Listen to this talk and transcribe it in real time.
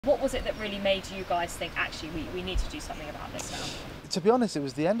What was it that really made you guys think, actually, we need to do something about this now? To be honest, it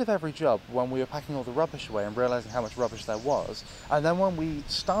was the end of every job when we were packing all the rubbish away and realising how much rubbish there was. And then when we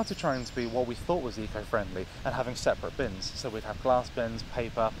started trying to be what we thought was eco-friendly and having separate bins. So we'd have glass bins,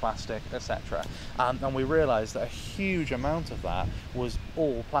 paper, plastic, etc. And we realised that a huge amount of that was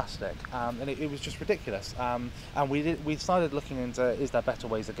all plastic. And it was just ridiculous. And we started looking into, is there better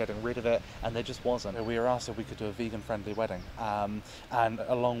ways of getting rid of it? And there just wasn't. We were asked if we could do a vegan-friendly wedding. And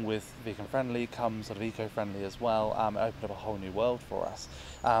along with vegan-friendly comes sort of eco-friendly as well. It opened up a whole new world for us.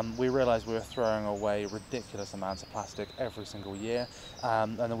 We realised we were throwing away ridiculous amounts of plastic every single year,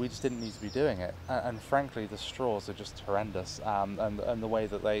 and we just didn't need to be doing it. And frankly, the straws are just horrendous, and the way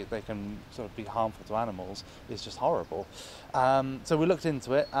that they can sort of be harmful to animals is just horrible. So we looked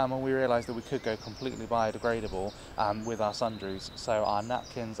into it, and we realised that we could go completely biodegradable with our sundries. So our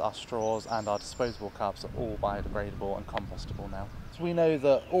napkins, our straws, and our disposable cups are all biodegradable and compostable now. So we know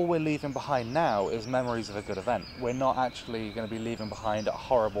that all we're leaving behind now is memories of a good event. We're not actually going to be leaving behind a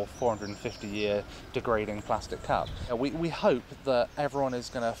horrible 450-year degrading plastic cup. We hope that everyone is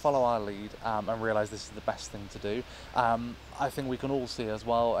going to follow our lead and realise this is the best thing to do. I think we can all see as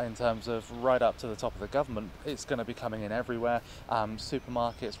well, in terms of right up to the top of the government, it's going to be coming in everywhere.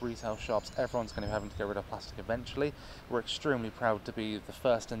 Supermarkets, retail shops, everyone's going to be having to get rid of plastic eventually. We're extremely proud to be the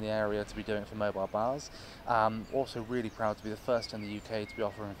first in the area to be doing it for mobile bars. Also really proud to be the first in the UK to be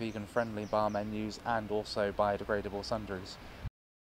offering vegan-friendly bar menus and also biodegradable sundries.